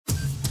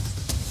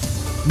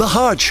The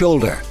Hard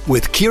Shoulder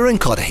with Kieran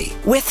Cuddihy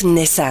with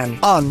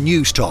Nissan on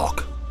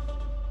Newstalk.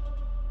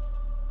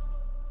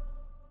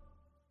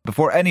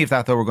 Before any of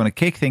that, though, we're going to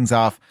kick things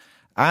off,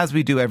 as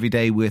we do every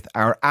day, with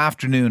our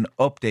afternoon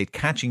update,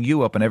 catching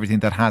you up on everything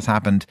that has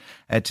happened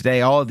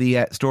today, all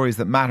the stories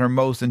that matter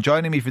most. And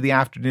joining me for the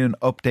afternoon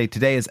update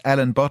today is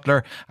Ellen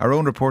Butler, our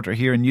own reporter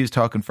here in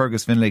Newstalk, and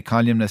Fergus, Finlay,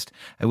 columnist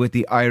with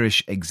the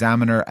Irish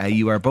Examiner.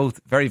 You are both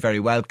very, very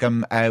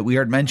welcome. We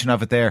heard mention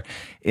of it there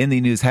in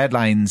the news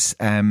headlines,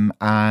 and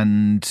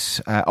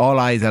all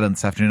eyes, Ellen,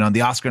 this afternoon on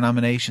the Oscar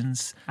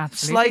nominations.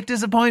 Absolutely. Slight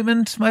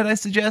disappointment, might I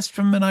suggest,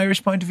 from an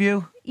Irish point of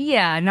view?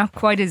 Yeah, not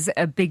quite as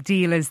a big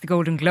deal as the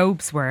Golden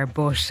Globes were,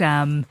 but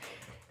Cillian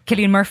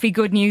Murphy,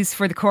 good news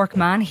for the Cork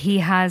man. He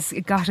has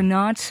got a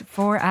nod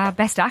for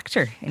Best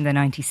Actor in the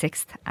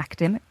 96th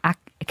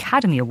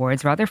Academy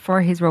Awards,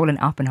 for his role in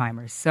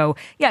Oppenheimer. So,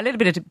 yeah, a little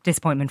bit of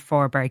disappointment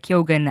for Barry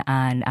Keoghan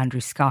and Andrew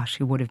Scott,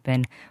 who would have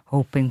been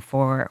hoping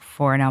for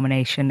a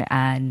nomination,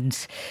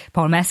 and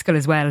Paul Mescal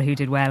as well, who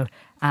did well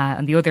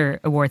on the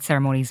other award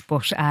ceremonies.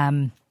 But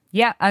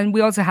yeah, and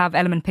we also have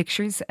Element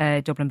Pictures, a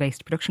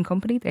Dublin-based production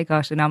company. They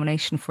got a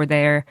nomination for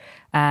their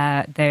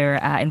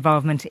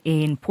involvement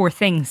in Poor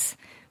Things,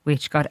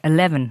 which got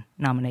 11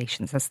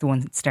 nominations. That's the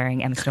one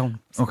starring Emma Stone.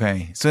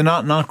 Okay, so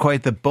not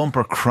quite the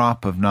bumper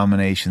crop of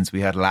nominations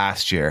we had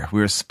last year. We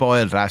were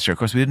spoiled last year. Of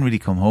course, we didn't really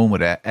come home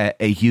with a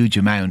huge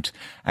amount.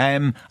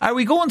 Are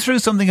we going through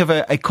something of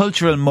a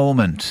cultural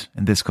moment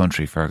in this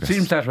country, Fergus?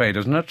 Seems that way,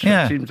 doesn't it?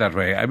 Yeah. It seems that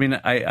way. I mean,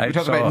 we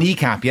talked about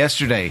Kneecap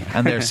yesterday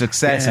and their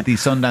success at the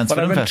Sundance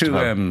Film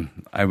Festival.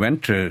 I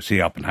went to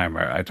see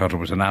Oppenheimer. I thought it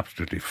was an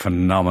absolutely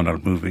phenomenal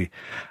movie,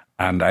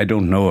 and I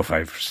don't know if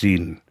I've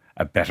seen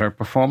a better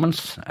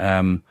performance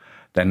than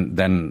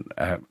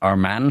our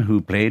man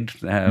who played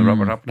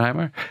Robert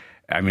Oppenheimer.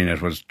 I mean,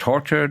 it was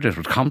tortured, it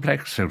was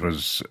complex, it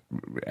was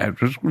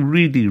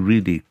really,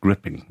 really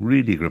gripping,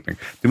 really gripping.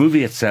 The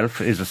movie itself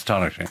is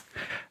astonishing.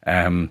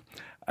 And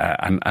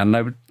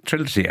I was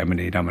thrilled to see how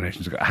many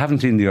nominations. I haven't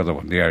seen the other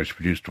one, the Irish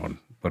produced one,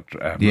 but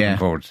looking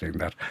forward to seeing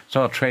that.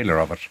 Saw a trailer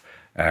of it.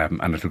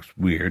 And it looks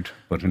weird,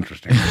 but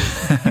interesting.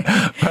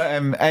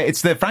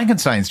 It's the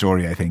Frankenstein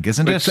story, I think,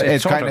 isn't it?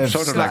 It's kind of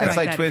like a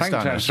slight twist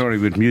on it. Story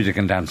with music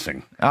and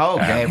dancing. Oh,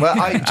 okay. Well,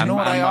 do you know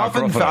what?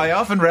 I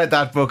often read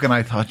that book, and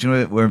I thought, you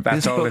know,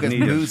 this book is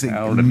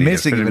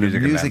missing a bit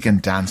of music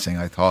and dancing,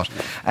 I thought.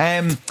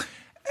 And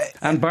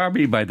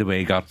Barbie, by the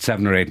way, got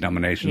 7 or 8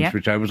 nominations,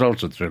 which I was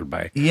also thrilled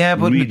by. Yeah,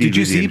 but really, did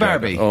you see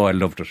Barbie? Oh, I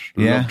loved it.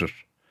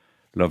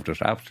 Loved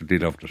it, absolutely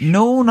loved it.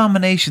 No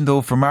nomination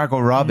though for Margot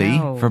Robbie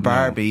for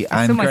Barbie,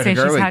 and some might say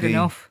Greta Gerwig. She's had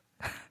enough.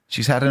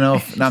 She's had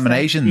enough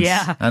nominations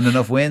and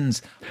enough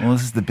wins. Well,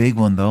 this is the big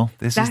one though.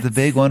 This is the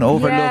big one,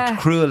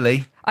 overlooked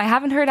cruelly. I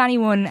haven't heard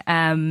anyone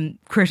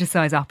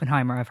criticise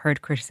Oppenheimer. I've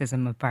heard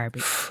criticism of Barbie.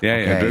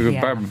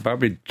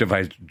 Barbie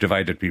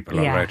divided people,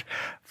 all right.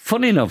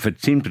 Funny enough,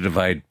 it seemed to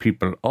divide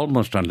people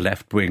almost on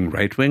left-wing,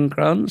 right-wing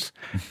grounds.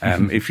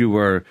 If you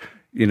were,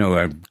 you know,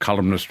 a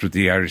columnist with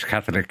the Irish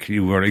Catholic,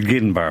 you were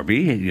again Barbie.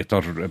 You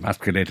thought it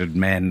emasculated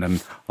men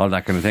and all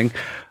that kind of thing.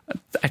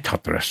 I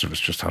thought the rest of us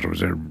just thought it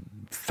was a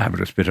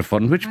fabulous bit of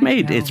fun, which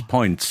made its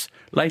points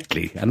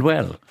lightly and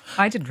well.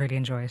 I didn't really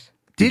enjoy it.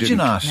 Did you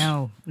not?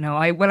 No.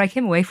 I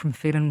came away from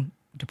feeling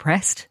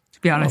depressed,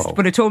 to be honest.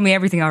 But it told me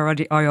everything I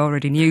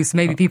already knew. So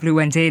maybe people who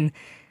went in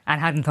and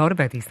hadn't thought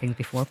about these things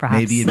before, perhaps.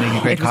 Maybe you'd make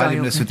a great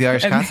columnist with the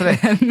Irish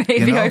Catholic.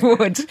 Maybe I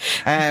would.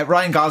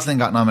 Ryan Gosling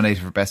got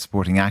nominated for Best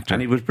Supporting Actor.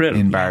 And he was brilliant.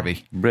 In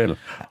Barbie. Brilliant.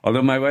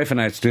 Although my wife and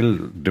I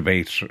still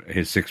debate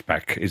his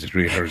six-pack. Is it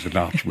real or is it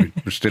not? We're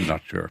still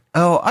not sure.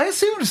 Oh, I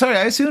assumed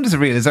it's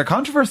real. Is there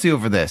controversy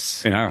over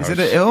this? In our house. Is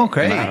it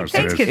okay. I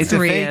think it's a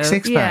real. fake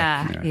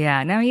six-pack.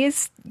 Yeah. Now he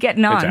is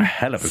getting on. It's a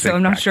hell of a six-pack. So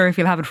I'm not sure if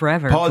he'll have it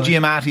forever. Paul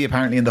Giamatti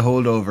apparently in The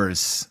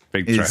Holdovers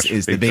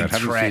is the big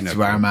threat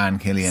to our man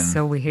Cillian.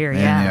 So we hear,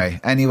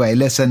 Anyway,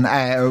 listen,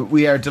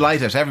 we are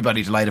delighted.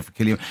 Everybody delighted for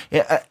Cillian.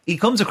 He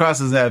comes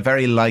across as a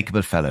very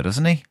likeable fella,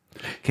 doesn't he?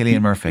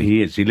 Cillian Murphy.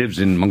 He is. He lives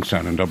in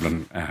Monkstown in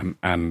Dublin,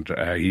 and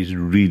he's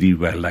really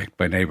well liked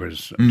by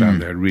neighbours down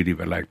there. Really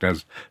well liked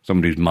as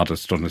somebody who's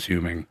modest,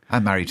 unassuming.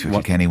 I'm married to a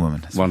Kilkenny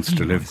woman. Wants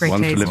to live a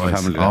family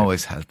life.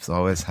 Always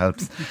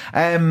helps.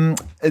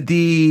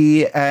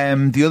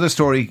 The other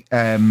story,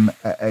 kind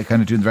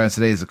of doing the rounds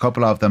today, is a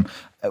couple of them.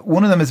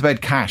 One of them is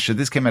about cash. So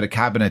this came out of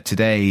Cabinet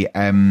today.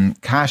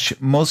 Cash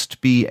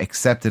must be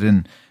accepted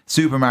in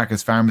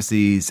supermarkets,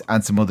 pharmacies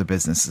and some other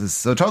businesses.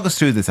 So talk us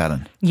through this,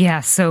 Ellen. Yeah,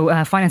 so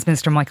Finance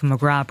Minister Michael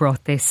McGrath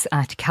brought this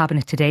to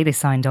Cabinet today. They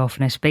signed off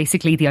on it.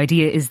 Basically, the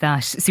idea is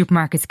that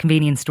supermarkets,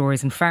 convenience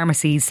stores and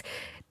pharmacies,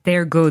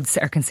 their goods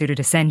are considered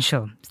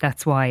essential.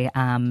 That's why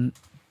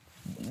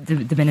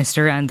the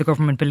Minister and the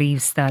government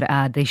believes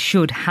that they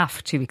should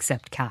have to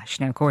accept cash.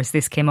 Now, of course,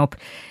 this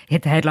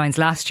hit the headlines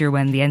last year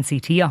when the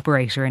NCT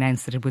operator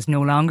announced that it was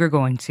no longer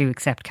going to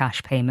accept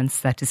cash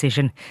payments. That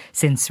decision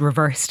since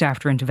reversed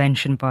after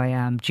intervention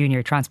by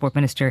Junior Transport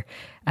Minister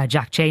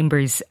Jack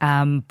Chambers.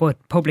 But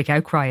public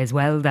outcry as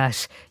well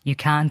that you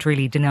can't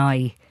really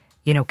deny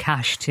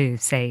cash to,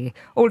 say,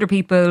 older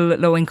people,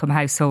 low-income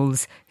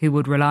households who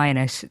would rely on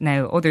it.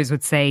 Now, others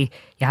would say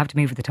you have to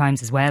move with the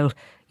times as well.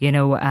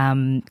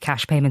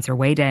 Cash payments are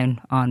way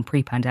down on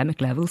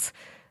pre-pandemic levels.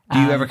 Do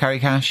you ever carry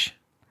cash?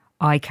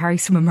 I carry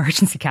some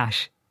emergency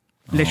cash.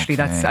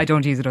 Literally, Okay. I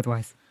don't use it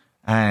otherwise.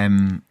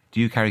 Do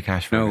you carry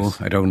cash? Fergus?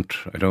 No, I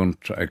don't.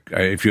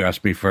 If you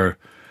ask me for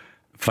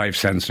 5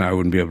 cents now, I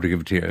wouldn't be able to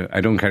give it to you.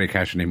 I don't carry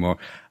cash anymore.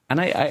 And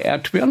I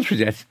to be honest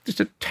with you, I think there's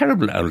a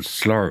terrible old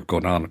slur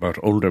going on about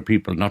older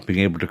people not being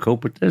able to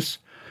cope with this.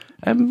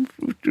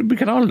 We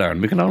can all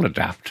learn, we can all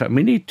adapt, and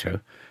we need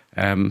to.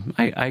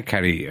 I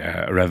carry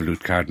a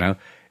Revolut card now.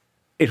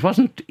 It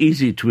wasn't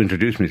easy to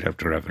introduce myself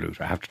to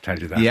Revolut, I have to tell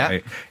you that. Yeah.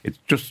 It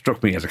just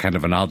struck me as a kind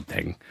of an odd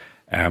thing.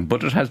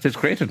 But it has this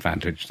great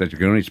advantage that you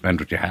can only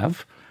spend what you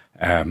have.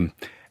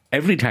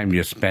 Every time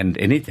you spend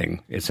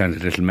anything, it sends a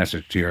little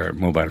message to your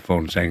mobile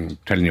phone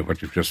telling you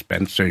what you've just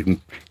spent, so you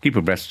can keep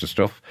abreast of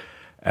stuff.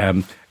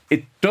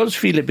 It does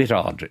feel a bit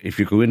odd if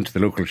you go into the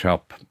local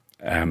shop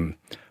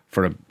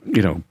for a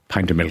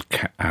pint of milk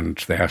and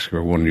they ask you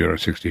for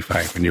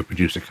 €1.65 and you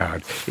produce a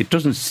card.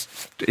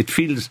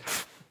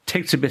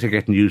 Takes a bit of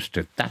getting used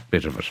to that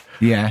bit of it.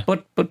 Yeah.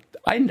 But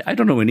I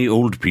don't know any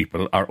old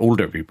people or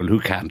older people who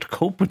can't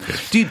cope with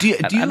this. Do you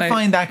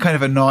find that kind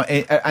of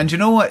annoying? And you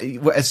know what?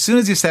 As soon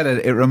as you said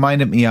it, it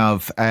reminded me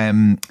of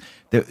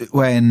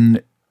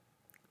when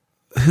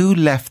who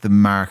left the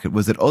market?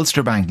 Was it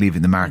Ulster Bank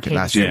leaving the market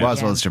last year? It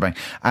was Ulster Bank.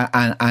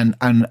 And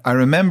I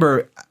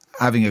remember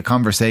having a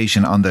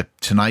conversation on the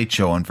Tonight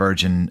Show on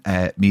Virgin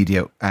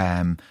Media,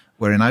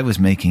 wherein I was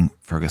making,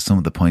 Fergus, some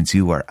of the points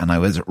you were, and I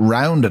was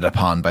rounded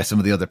upon by some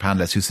of the other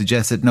panellists who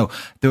suggested, no,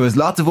 there was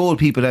lots of old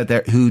people out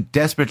there who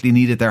desperately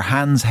needed their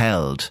hands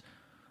held.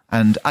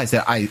 And I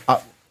said,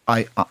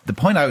 the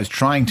point I was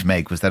trying to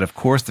make was that, of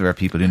course, there are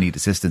people who need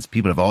assistance,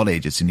 people of all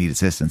ages who need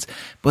assistance.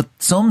 But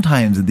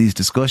sometimes in these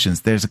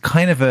discussions, there's a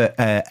kind of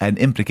an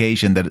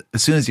implication that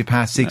as soon as you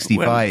pass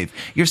 65,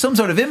 you're some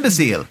sort of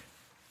imbecile.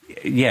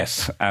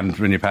 Yes, and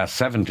when you pass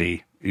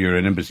 70, you're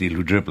an imbecile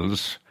who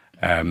dribbles.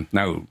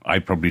 Now, I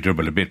probably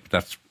dribble a bit, but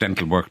that's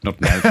dental work,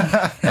 nothing else.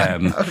 I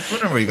was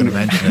wondering were you going to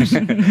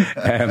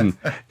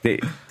mention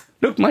it.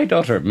 Look, my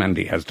daughter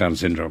Mandy has Down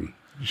syndrome.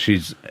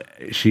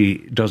 She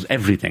does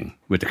everything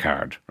with a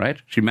card, right?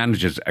 She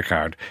manages a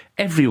card.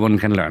 Everyone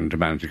can learn to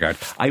manage a card.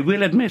 I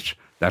will admit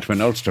that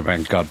when Ulster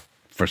Bank, God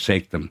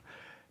forsake them,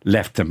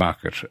 left the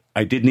market,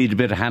 I did need a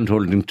bit of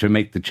hand-holding to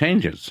make the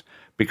changes,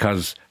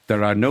 because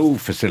there are no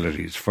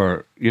facilities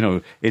for,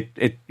 you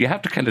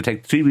have to kind of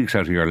take 3 weeks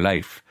out of your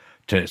life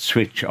to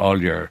switch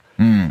all your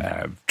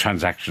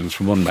transactions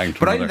from one bank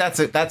to another. But I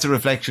think that's a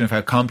reflection of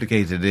how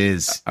complicated it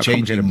is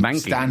changing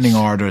banking standing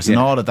orders and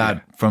all of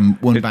that from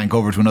one bank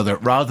over to another,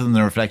 rather than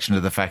a reflection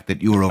of the fact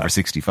that you were over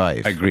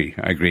 65. I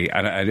agree.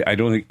 And I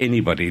don't think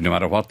anybody, no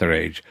matter what their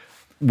age,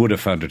 would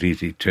have found it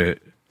easy to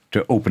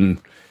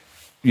open,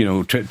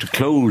 to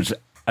close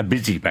a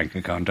busy bank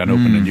account and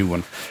open a new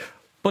one.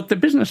 But the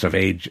business of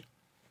age,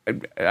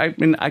 I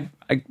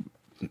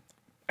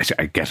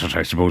get it,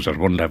 I suppose, at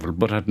one level,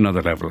 but at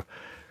another level,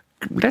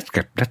 let's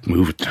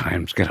move at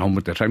times, get on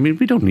with it. I mean,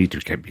 we don't need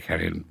to be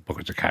carrying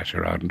buckets of cash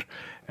around.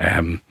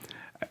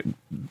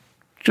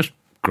 Just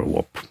grow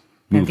up,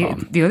 move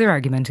on. The other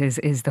argument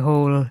is the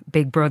whole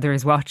Big Brother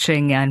is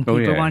watching and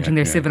people wanting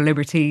their civil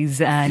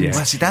liberties. And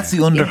Well, see, that's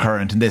the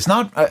undercurrent in this.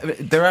 Not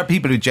there are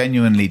people who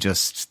genuinely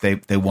just they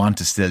want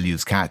to still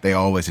use cash. They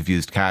always have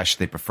used cash.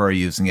 They prefer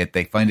using it.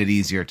 They find it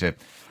easier to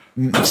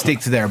stick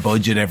to their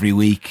budget every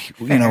week,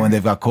 when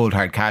they've got cold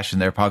hard cash in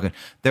their pocket.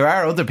 There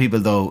are other people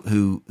though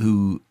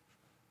who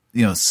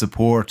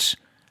support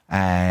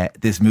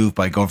this move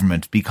by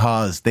government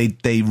because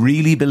they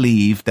really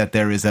believe that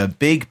there is a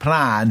big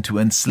plan to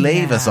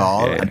enslave us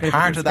all, and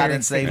part of that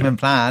enslavement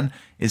plan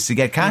is to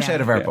get cash out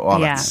of our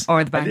wallets.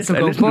 Or the banks will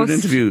go bust. I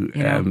listened to an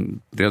interview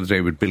the other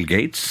day with Bill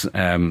Gates,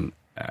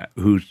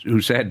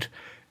 who said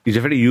he's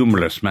a very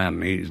humorless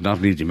man. He's not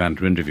an easy man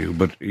to interview,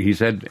 but he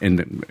said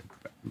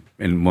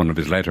in one of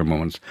his later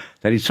moments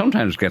that he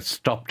sometimes gets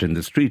stopped in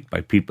the street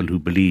by people who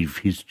believe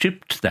he's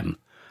chipped them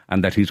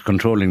and that he's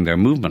controlling their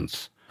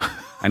movements.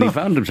 And he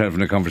found himself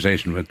in a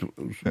conversation with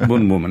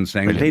one woman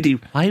saying, "Lady,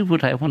 why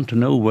would I want to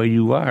know where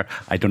you are?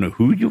 I don't know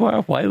who you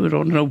are. Why would I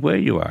want to know where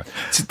you are?"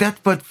 So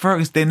but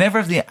Fergus, they never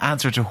have the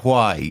answer to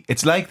why.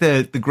 It's like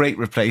the great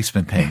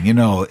replacement thing,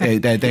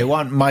 they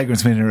want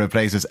migrants to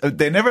replace us.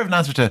 They never have an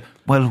answer to,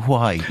 well,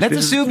 why? Let's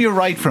assume you're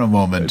right for a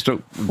moment. So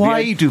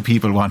why do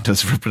people want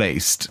us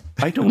replaced?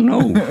 I don't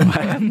know.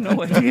 I have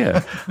no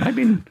idea. I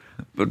mean,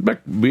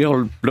 but we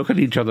all look at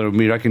each other and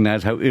we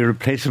recognise how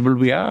irreplaceable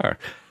we are.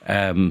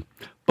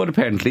 But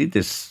apparently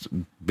this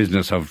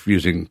business of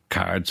using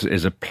cards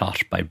is a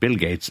plot by Bill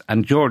Gates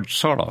and George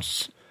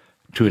Soros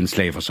to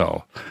enslave us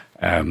all.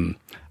 And,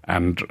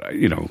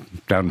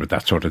 down with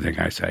that sort of thing,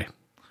 I say.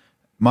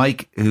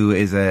 Mike, who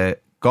is a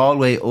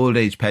Galway old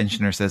age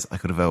pensioner, says, I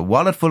could have a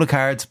wallet full of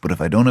cards, but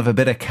if I don't have a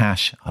bit of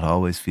cash, I'll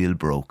always feel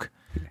broke.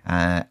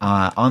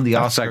 on the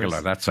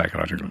Oscars. That's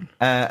psychological.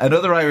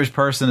 Another Irish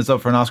person is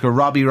up for an Oscar,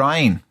 Robbie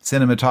Ryan,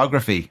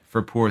 cinematography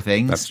for Poor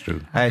Things. That's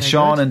true.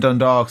 Sean in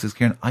Dundalk says,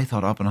 Kieran, I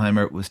thought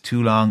Oppenheimer was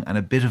too long and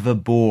a bit of a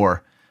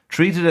bore.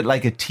 Treated it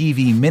like a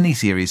TV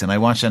miniseries, and I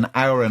watched an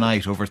hour a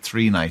night over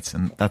 3 nights,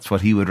 and that's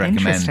what he would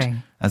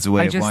recommend as a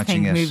way of watching it. I just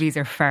think movies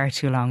are far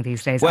too long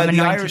these days. Well, I'm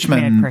The a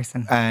Irishman,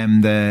 person.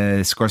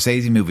 The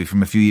Scorsese movie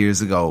from a few years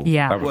ago,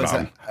 That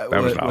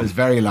was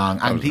very long,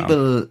 and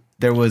people.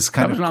 There was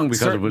kind of long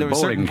because it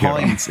was boring.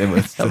 Points. It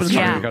was because it was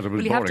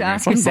boring. You have to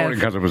ask yourself, boring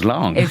because it was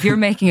long. If you're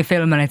making a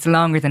film and it's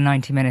longer than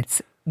 90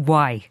 minutes,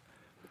 why?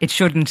 It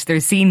shouldn't.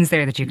 There's scenes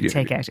there that you can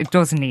take out. It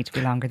doesn't need to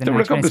be longer than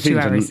 90 minutes, 2 hours.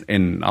 There were a couple of scenes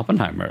in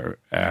Oppenheimer,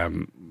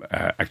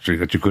 actually,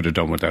 that you could have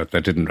done without,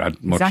 that didn't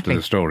add much to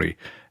the story.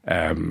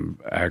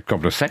 A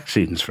couple of sex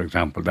scenes, for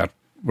example, that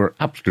were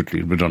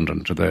absolutely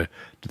redundant to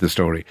the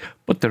story.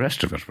 But the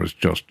rest of it was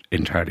just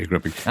entirely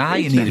gripping.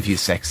 You need a few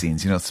sex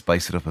scenes,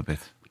 spice it up a bit.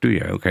 Do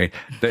you? Okay.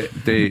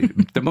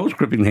 The most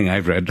gripping thing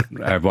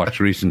I've watched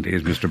recently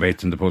is Mr.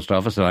 Bates in the Post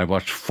Office, and I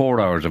watched 4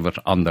 hours of it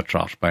on the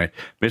trot. My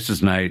missus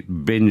and I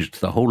binged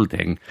the whole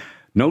thing.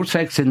 No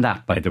sex in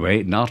that, by the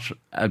way. Not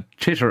a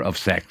titter of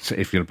sex,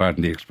 if you'll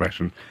pardon the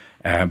expression.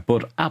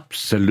 But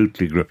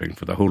absolutely gripping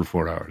for the whole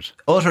 4 hours.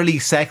 Utterly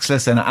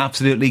sexless and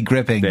absolutely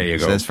gripping. There you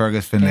go. Says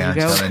Fergus Finlay.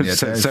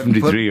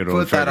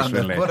 73-year-old Fergus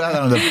Finlay. Put that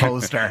on the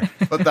poster.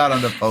 Put that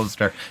on the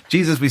poster.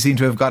 Jesus, we seem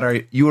to have got our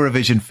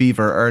Eurovision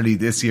fever early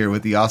this year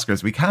with the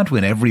Oscars. We can't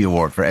win every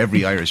award for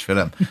every Irish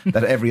film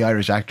that every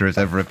Irish actor has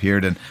ever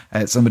appeared in.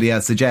 Somebody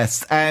else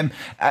suggests.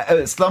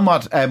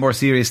 Somewhat more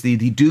seriously,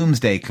 the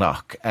Doomsday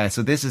Clock.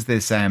 So this is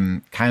this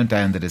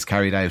countdown that is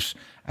carried out.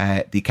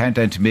 The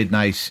countdown to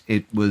midnight,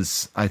 it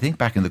was, I think,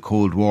 back in the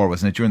Cold War,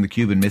 wasn't it? During the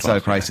Cuban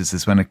Missile Crisis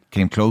is when it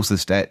came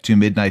closest to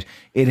midnight.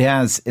 It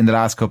has, in the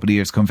last couple of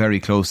years, come very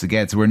close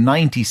again. So we're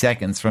 90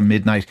 seconds from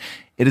midnight.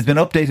 It has been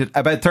updated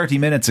about 30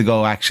 minutes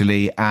ago,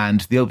 actually,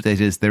 and the update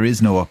is there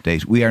is no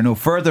update. We are no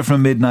further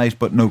from midnight,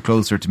 but no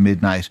closer to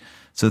midnight.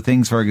 So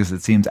things, Fergus,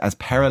 it seems as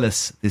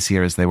perilous this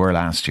year as they were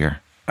last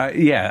year.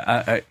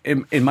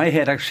 In my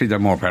head, actually, they're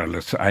more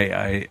perilous.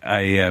 I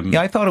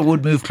thought it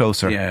would move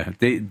closer. Yeah,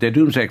 the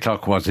Doomsday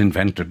Clock was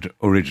invented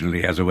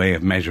originally as a way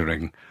of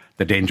measuring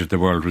the danger the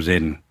world was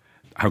in,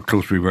 how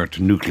close we were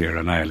to nuclear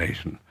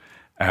annihilation.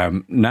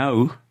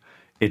 Now,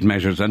 it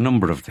measures a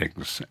number of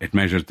things. It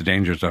measures the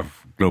dangers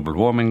of global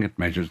warming. It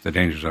measures the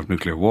dangers of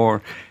nuclear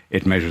war.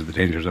 It measures the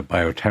dangers of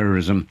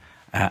bioterrorism,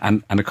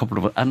 and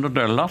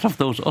under a lot of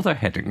those other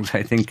headings,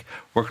 I think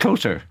we're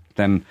closer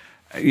than.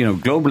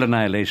 Global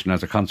annihilation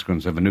as a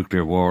consequence of a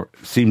nuclear war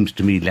seems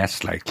to me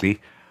less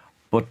likely.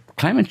 But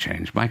climate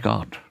change, my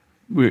God,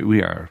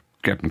 we are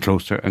getting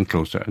closer and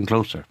closer and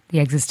closer.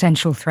 The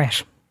existential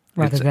threat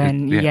rather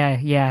than,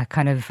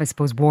 kind of, I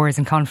suppose, wars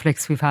and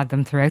conflicts. We've had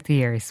them throughout the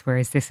years,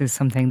 whereas this is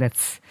something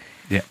that's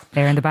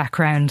there in the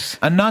background.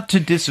 And not to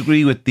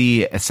disagree with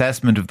the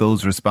assessment of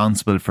those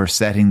responsible for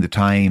setting the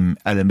time,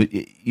 Ellen, but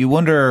you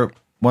wonder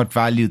what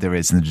value there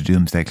is in the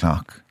Doomsday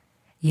Clock.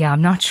 Yeah,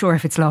 I'm not sure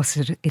if it's lost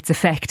its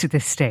effect at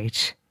this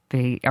stage,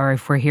 or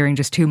if we're hearing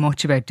just too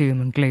much about doom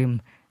and gloom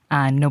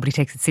and nobody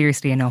takes it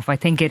seriously enough. I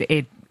think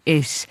it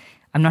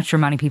I'm not sure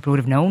many people would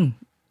have known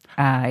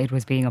it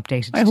was being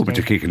updated I hope it's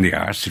a kick in the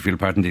arse, if you'll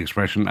pardon the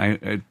expression.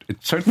 It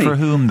certainly. For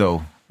whom,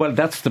 though? Well,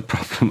 that's the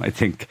problem, I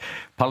think.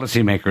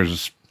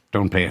 Policymakers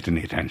don't pay it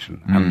any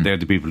attention, and they're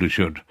the people who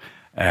should.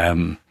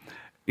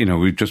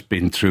 We've just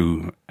been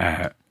through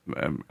a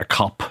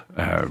COP,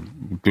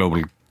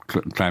 Global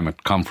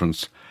Climate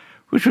Conference,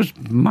 which was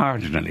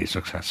marginally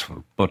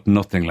successful, but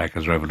nothing like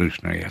as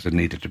revolutionary as it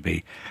needed to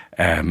be.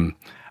 The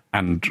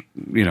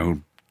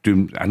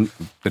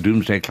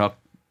Doomsday Clock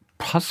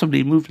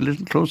possibly moved a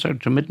little closer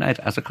to midnight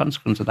as a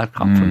consequence of that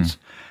conference.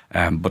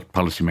 But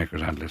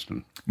policymakers aren't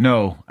listening.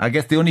 No, I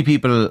guess the only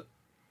people,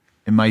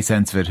 in my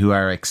sense of it, who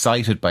are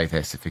excited by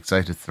this, if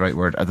excited is the right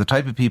word, are the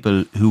type of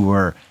people who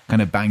were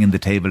kind of banging the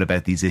table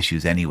about these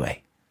issues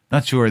anyway.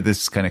 Not sure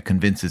this kind of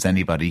convinces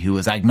anybody who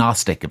is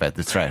agnostic about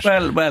the threat.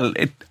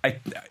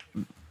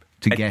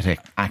 To get it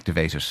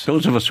activated.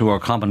 Those of us who are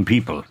common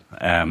people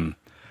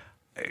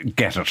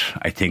get it,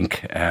 I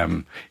think,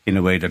 in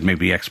a way that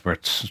maybe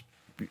experts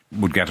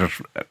would get it,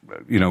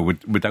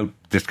 without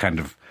this kind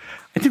of...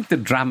 I think the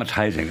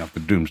dramatising of the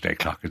Doomsday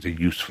Clock is a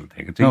useful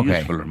thing. It's a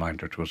useful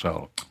reminder to us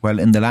all. Well,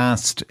 in the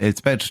last,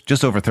 it's about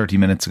just over 30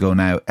 minutes ago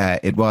now,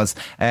 it was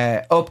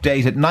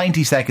updated.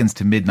 90 seconds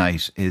to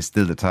midnight is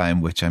still the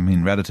time, which, I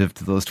mean, relative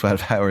to those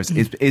 12 hours,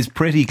 is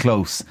pretty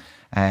close.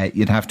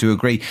 You'd have to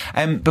agree.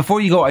 Before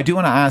you go, I do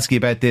want to ask you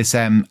about this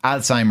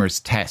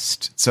Alzheimer's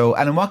test. So,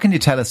 Ellen, what can you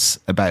tell us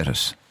about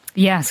it?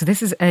 Yeah, so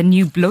this is a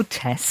new blood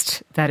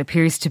test that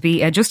appears to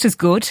be just as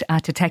good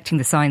at detecting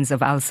the signs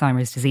of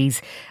Alzheimer's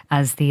disease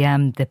as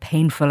the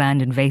painful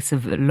and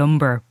invasive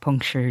lumbar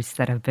punctures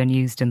that have been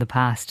used in the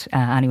past.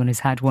 Anyone who's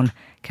had one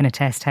can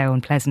attest how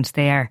unpleasant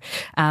they are.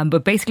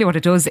 But basically what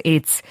it does,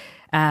 it's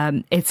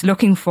It's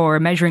looking for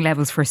measuring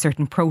levels for a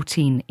certain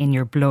protein in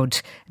your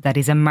blood that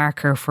is a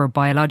marker for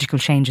biological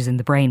changes in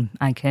the brain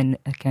and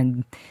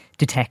can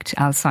detect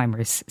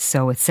Alzheimer's.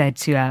 So it's said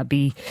to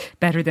be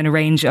better than a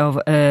range of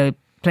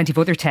plenty of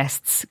other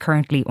tests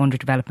currently under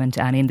development.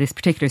 And in this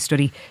particular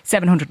study,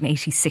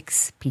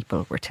 786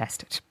 people were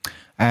tested.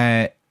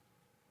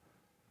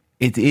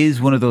 It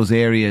is one of those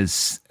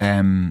areas,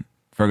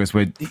 Fergus,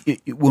 where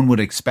one would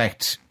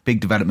expect big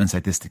developments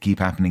like this to keep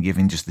happening,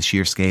 given just the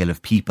sheer scale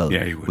of people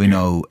we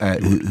know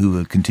who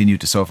will continue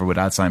to suffer with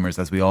Alzheimer's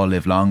as we all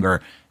live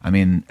longer. I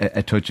mean,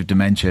 a touch of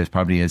dementia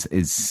probably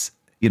is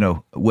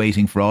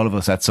waiting for all of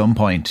us at some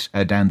point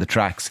down the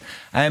tracks.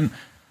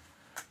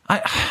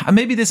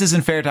 Maybe this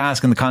isn't fair to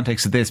ask in the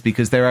context of this,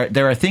 because there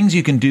are things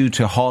you can do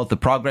to halt the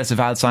progress of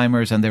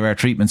Alzheimer's, and there are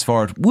treatments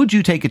for it. Would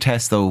you take a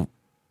test though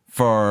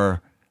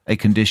for a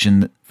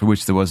condition for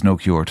which there was no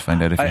cure to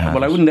find out if you had?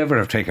 Well, I would never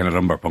have taken a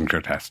lumbar puncture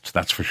test,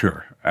 that's for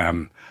sure.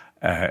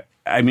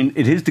 I mean,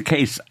 it is the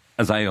case,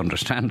 as I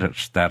understand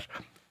it, that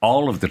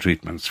all of the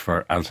treatments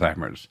for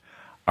Alzheimer's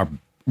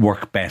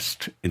work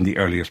best in the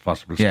earliest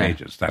possible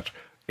stages. That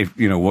if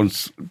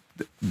once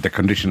the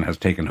condition has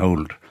taken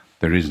hold,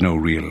 there is no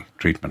real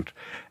treatment,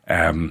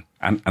 and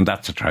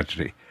that's a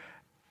tragedy.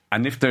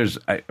 And if there's,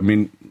 I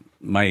mean,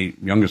 my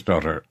youngest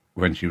daughter,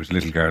 when she was a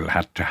little girl,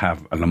 had to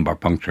have a lumbar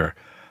puncture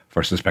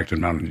for suspected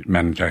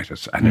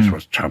meningitis, and it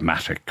was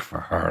traumatic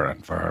for her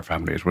and for her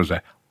family. It was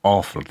an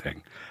awful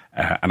thing,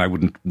 and I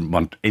wouldn't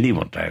want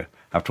anyone to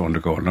have to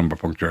undergo a lumbar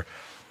puncture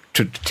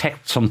to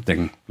detect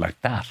something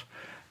like that,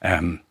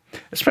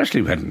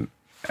 especially when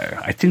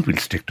I think we'll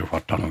stick to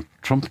what Donald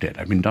Trump did.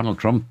 I mean, Donald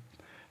Trump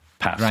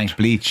drank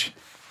bleach.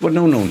 Well,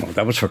 no.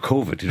 That was for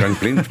COVID. He drank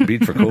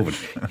bleach for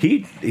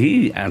COVID.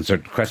 He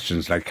answered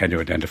questions like, can you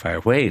identify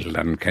a whale,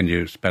 and can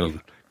you spell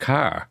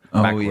car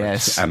backwards?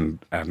 Yes. And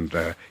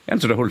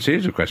answered a whole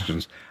series of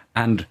questions.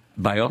 And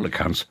by all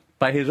accounts,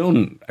 by his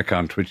own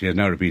account, which he has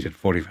now repeated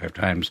 45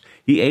 times,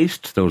 he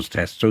aced those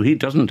tests, so he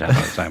doesn't have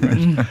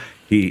Alzheimer's.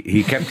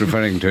 He kept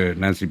referring to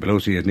Nancy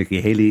Pelosi as Nikki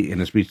Haley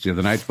in a speech the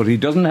other night, but he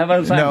doesn't have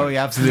Alzheimer's. No, he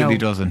absolutely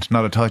doesn't.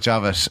 Not a touch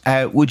of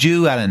it. Would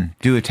you, Ellen,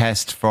 do a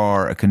test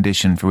for a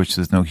condition for which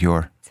there's no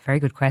cure? It's a very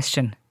good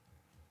question.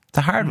 It's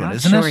a hard one,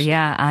 isn't sure, it?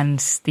 Yeah, and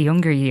the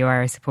younger you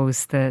are, I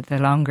suppose, the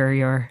longer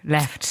you're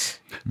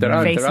left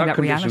facing that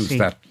reality.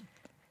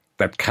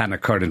 That can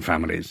occur in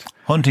families.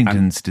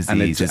 Huntington's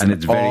disease is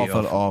an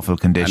awful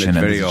condition, and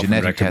there's a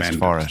genetic test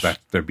for it. That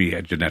there be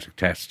a genetic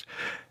test,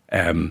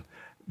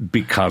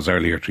 because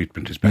earlier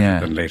treatment is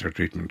better than later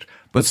treatment.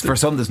 But for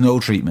some, there's no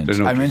treatment.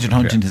 I mentioned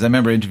Huntington's. I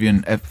remember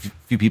interviewing a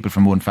few people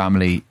from one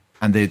family,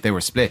 and they were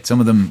split.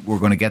 Some of them were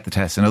going to get the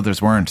test and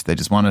others weren't. They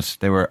just wanted,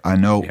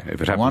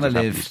 I want to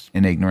live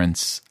in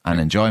ignorance and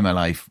enjoy my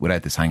life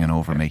without this hanging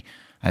over me.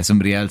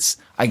 Somebody else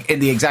in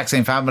the exact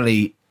same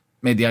family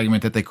made the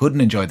argument that they couldn't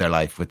enjoy their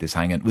life with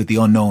the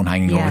unknown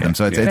hanging over them.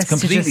 So it's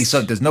completely,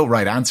 there's no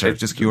right answer. It's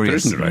just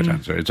curious. There isn't a right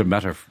answer. It's a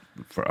matter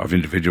of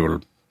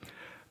individual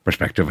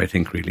perspective, I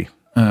think, really.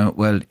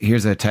 Well,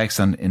 here's a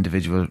text on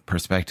individual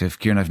perspective.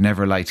 Kieran, I've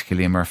never liked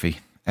Cillian Murphy.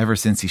 Ever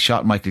since he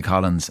shot Michael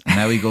Collins, and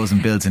now he goes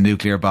and builds a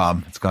nuclear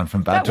bomb. It's gone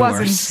from bad to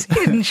worse. He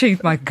didn't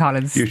shoot Michael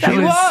Collins. He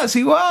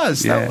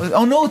was. Yeah.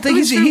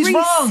 He's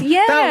wrong.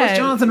 Yeah. That was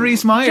Jonathan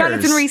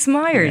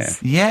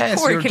Rhys-Meyers. Yeah.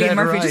 Yes, poor Cillian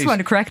Murphy. Right. Just want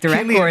to correct the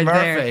Cillian record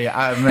Murphy, there.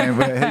 I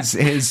mean,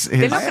 his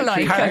they look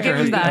alike. I'll give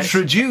him that.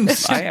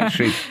 Introduced. I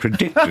actually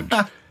predicted.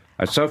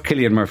 I saw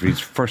Cillian Murphy's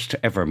first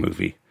ever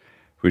movie,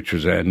 which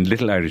was a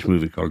little Irish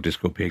movie called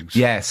Disco Pigs.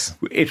 Yes.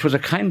 It was a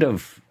kind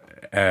of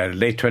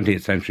late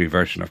 20th century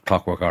version of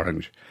Clockwork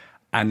Orange,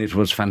 and it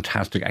was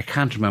fantastic. I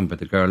can't remember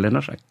the girl in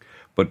it,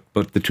 but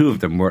the two of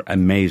them were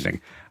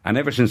amazing. And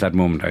ever since that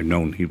moment, I've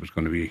known he was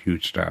going to be a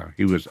huge star.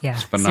 He was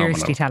phenomenal.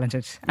 Seriously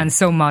talented and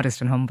so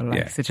modest and humble,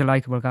 such a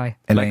likeable guy.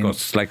 Like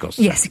us.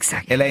 Yes,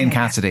 exactly. Elaine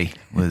Cassidy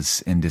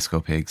was in Disco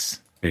Pigs.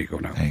 There you go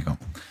now. There you go.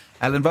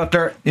 Ellen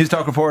Butler,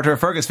 Newstalk reporter,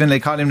 Fergus Finlay,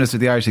 columnist with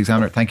the Irish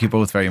Examiner. Thank you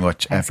both very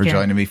much for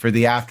joining me for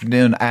the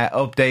afternoon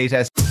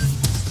update.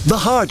 The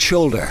Hard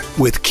Shoulder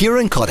with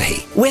Kieran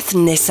Cuddihy. With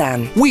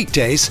Nissan.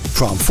 Weekdays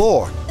from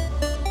 4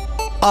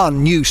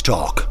 on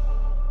Newstalk.